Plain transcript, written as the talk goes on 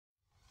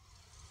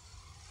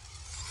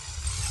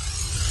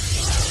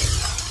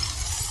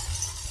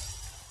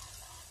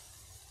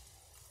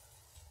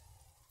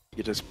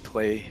you just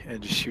play and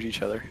just shoot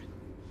each other,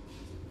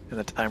 and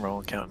the timer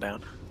won't count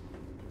down.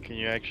 Can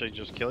you actually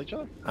just kill each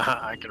other?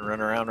 I can run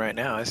around right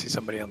now. I see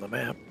somebody on the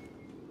map.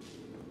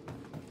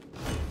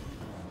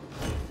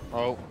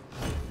 Oh.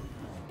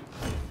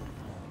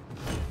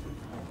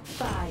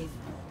 5,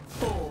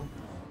 4,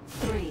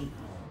 3,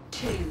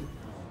 2,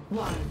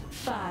 1.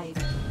 5,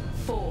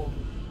 4,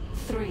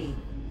 3,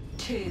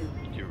 2.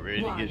 Get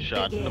ready to One, get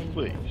shot in the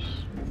begin. face.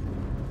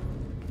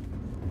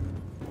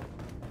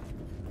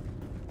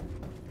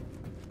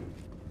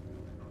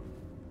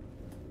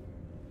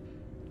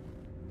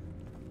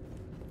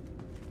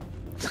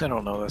 I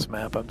don't know this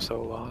map. I'm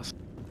so lost.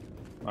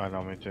 I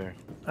know, me too.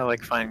 I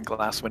like find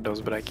glass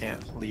windows, but I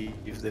can't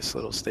leave this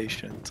little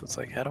station. So it's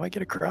like, how do I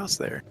get across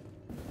there?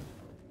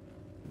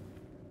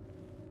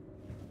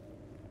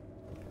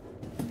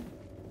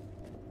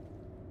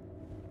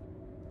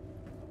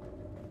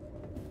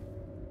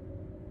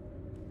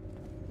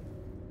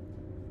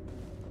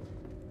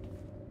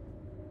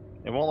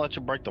 It won't let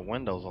you break the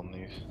windows on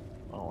these.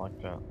 I don't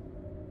like that.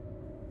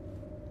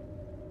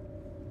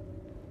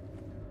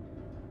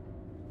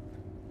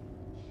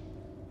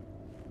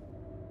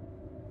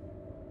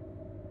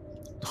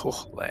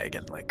 Oh,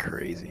 lagging like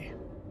crazy.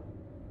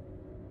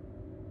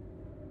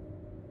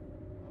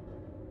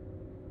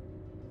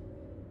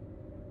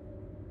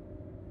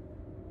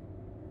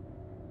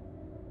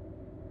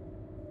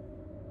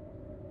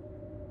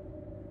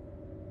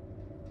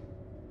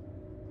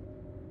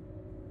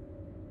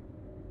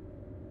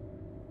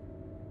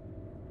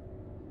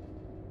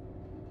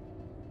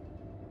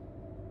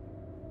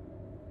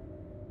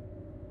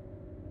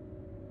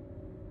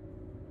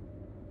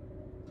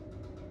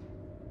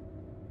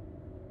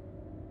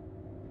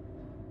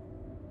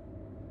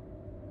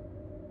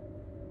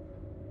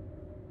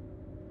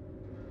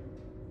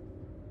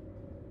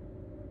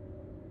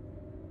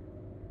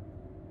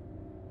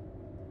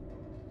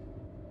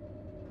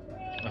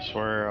 I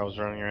swear I was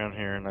running around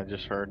here and I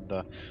just heard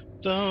the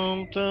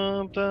dum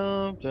dum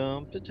dum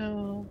dum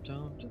dum dum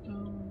dum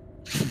dum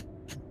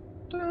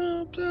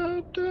dum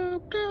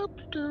dum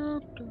dum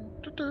dum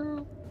dum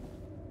dum.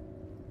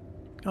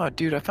 Oh,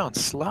 dude, I found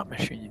slot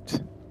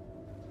machines.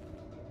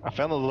 I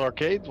found those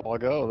arcades a while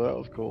ago. That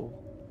was cool.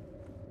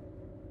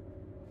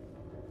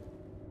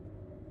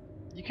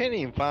 You can't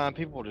even find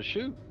people to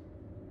shoot.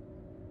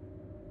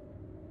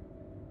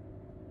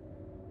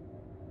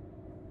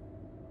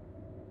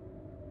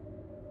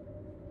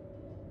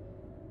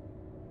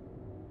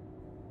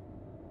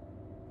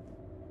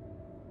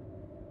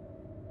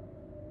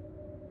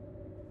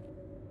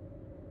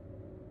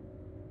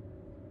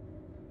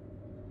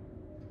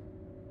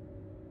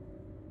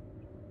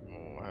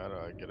 Oh, how do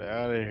I get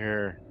out of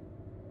here?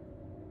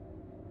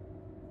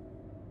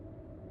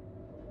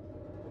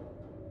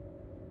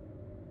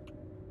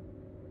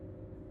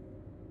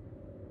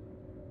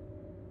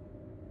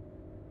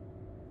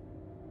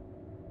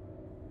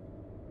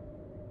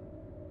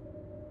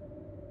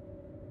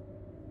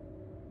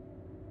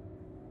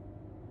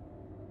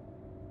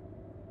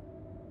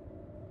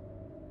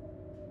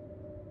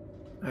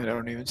 I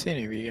don't even see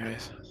any of you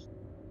guys.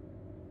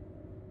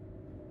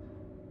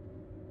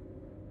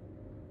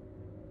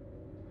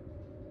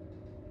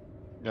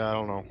 Yeah, I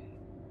don't know.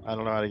 I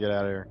don't know how to get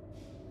out of here.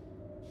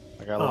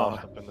 I got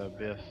lost up in the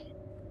abyss.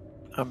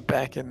 I'm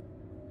back in.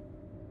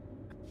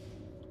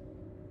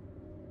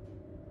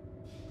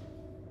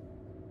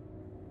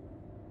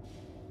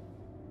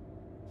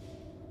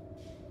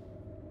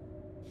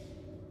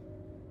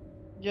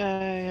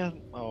 Yeah.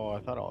 Oh, I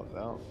thought I was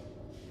out.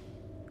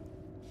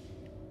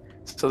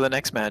 So the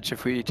next match,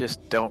 if we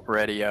just don't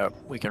ready up,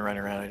 we can run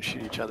around and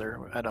shoot each other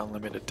at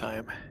unlimited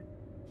time.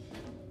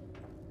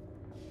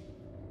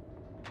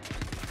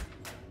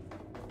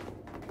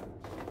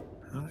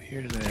 Oh,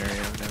 here's an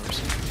area I've never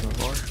seen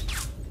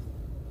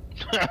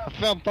before. I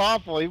felt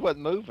awful. He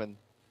wasn't moving.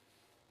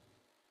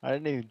 I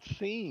didn't even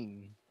see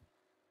him.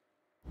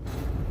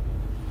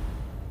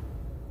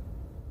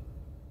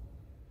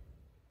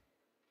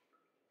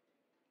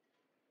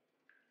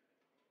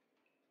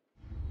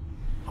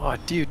 Oh,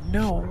 dude,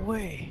 no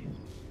way.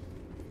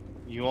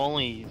 You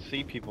only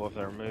see people if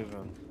they're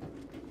moving.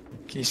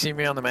 Can you see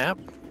me on the map?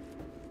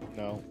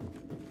 No.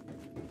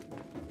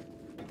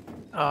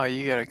 Oh,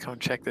 you gotta come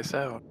check this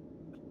out.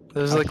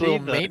 There's I like see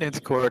little the- maintenance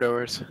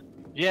corridors.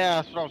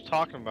 Yeah, that's what I was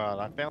talking about.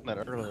 I found that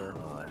earlier.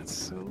 Oh, that's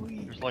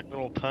sweet. There's like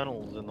little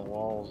tunnels in the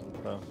walls and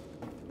stuff.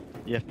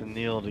 You have to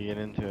kneel to get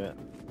into it.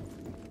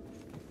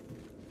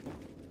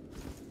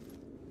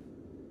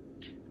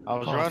 I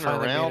was Oh, I running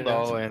finally made around it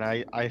out. though, and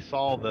I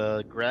saw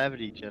the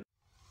gravity generator.